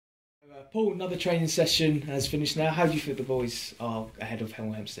Paul, another training session has finished now. How do you feel the boys are ahead of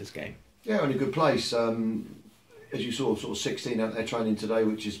Hempstead's game? Yeah, in a good place. As you saw, sort of 16 out there training today,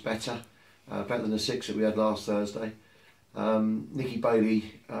 which is better than the 6 that we had last Thursday. Nicky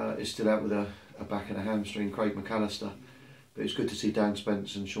Bailey is still out with a back and a hamstring, Craig McAllister. But it's good to see Dan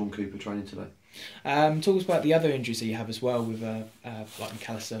Spence and Sean Cooper training today. Talk us about the other injuries that you have as well with like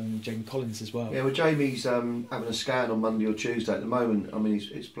McAllister and Jamie Collins as well. Yeah, well, Jamie's having a scan on Monday or Tuesday at the moment. I mean,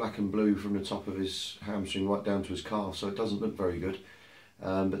 it's black and blue from the top of his hamstring right down to his calf, so it doesn't look very good.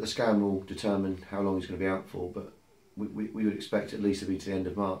 But the scan will determine how long he's going to be out for, but we would expect at least to be to the end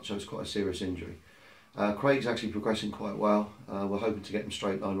of March, so it's quite a serious injury. Craig's actually progressing quite well. We're hoping to get him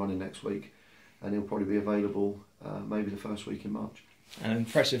straight line running next week, and he'll probably be available maybe the first week in March. An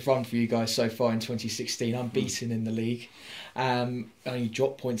impressive run for you guys so far in 2016, unbeaten in the league. Only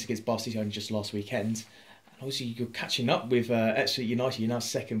dropped points against Barcelona just last weekend. And obviously you're catching up with Ipswich United, you're now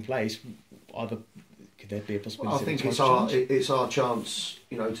second place. Could there be a possibility? Well, I think it's our chance,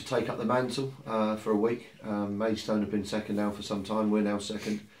 you know, to take up the mantle for a week. Maidstone have been second now for some time. We're now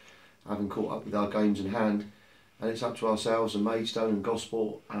second, having caught up with our games in hand. And it's up to ourselves and Maidstone and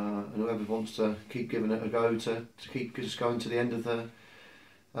Gosport and whoever wants to keep giving it a go to keep just going to the end of the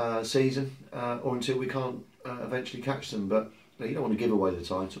season or until we can't eventually catch them. But you don't want to give away the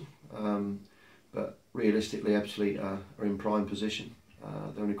title. But realistically, Ipswich are in prime position.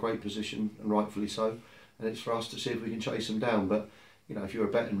 They're in a great position, and rightfully so. And it's for us to see if we can chase them down. But you know, if you're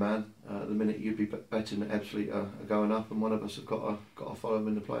a betting man, at the minute you'd be betting that Ipswich are going up, and one of us have got to follow them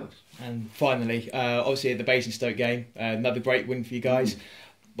in the playoffs. And finally, obviously at the Basingstoke game, another great win for you guys.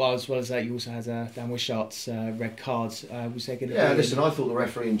 But as well as that, you also had Dan Wishart's red cards. Was there going to be? Yeah, listen, I thought the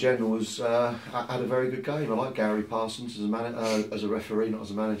referee in general was had a very good game. I like Gary Parsons as a referee, not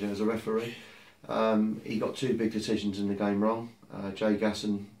as a manager, as a referee. He got 2 big decisions in the game wrong. Jay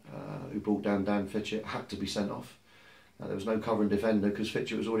Gasson, who brought down Dan Fitchett, had to be sent off. There was no covering defender because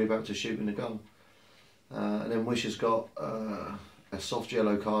Fitchett was already about to shoot in the goal. And then Wish has got a soft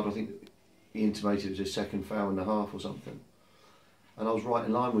yellow card. I think he intimated it was his second foul in the half or something. And I was right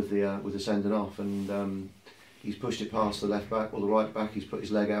in line with the sending off, and he's pushed it past the left back or the right back. He's put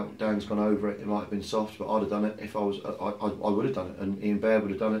his leg out. Dan's gone over it. It might have been soft, but I'd have done it if I was. I would have done it, and Ian Baird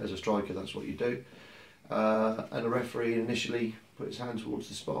would have done it as a striker. That's what you do. And the referee initially put his hand towards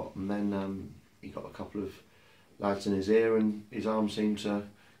the spot, and then he got a couple of lads in his ear, and his arm seemed to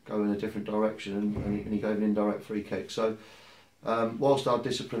go in a different direction, and he gave an indirect free kick. So whilst our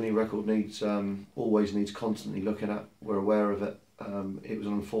disciplinary record always needs constantly looking at, we're aware of it. It was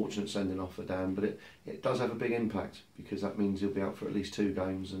an unfortunate sending off for Dan, but it does have a big impact, because that means he'll be out for at least 2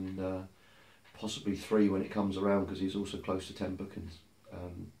 games, and possibly 3 when it comes around, because he's also close to 10 bookings.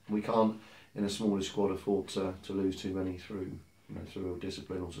 We can't, in a smaller squad, afford to lose too many through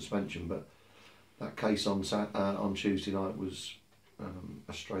discipline or suspension. But that case on Tuesday night was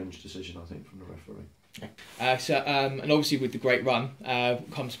a strange decision, I think, from the referee. And obviously with the great run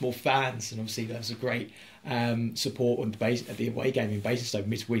comes more fans, and obviously there was a great support on at the away game in Basingstoke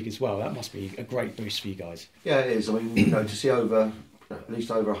midweek as well. That must be a great boost for you guys. Yeah, it is. I mean, you know, to see at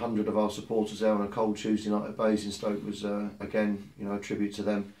least over 100 of our supporters there on a cold Tuesday night at Basingstoke was again, you know, a tribute to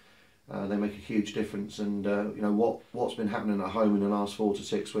them. They make a huge difference, and you know what's been happening at home in the last 4 to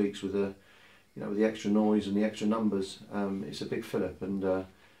 6 weeks with the extra noise and the extra numbers. It's a big fillip, and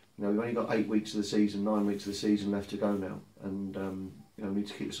you know, we've only got 8 weeks of the season, 9 weeks of the season left to go now, and you know, we need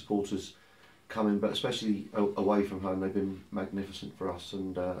to keep the supporters coming, but especially away from home, they've been magnificent for us,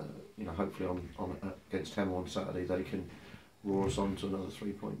 and you know, hopefully on against Hemel on Saturday they can roar us on to another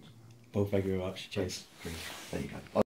 3 points. Well, thank you very much. Cheers. There you go.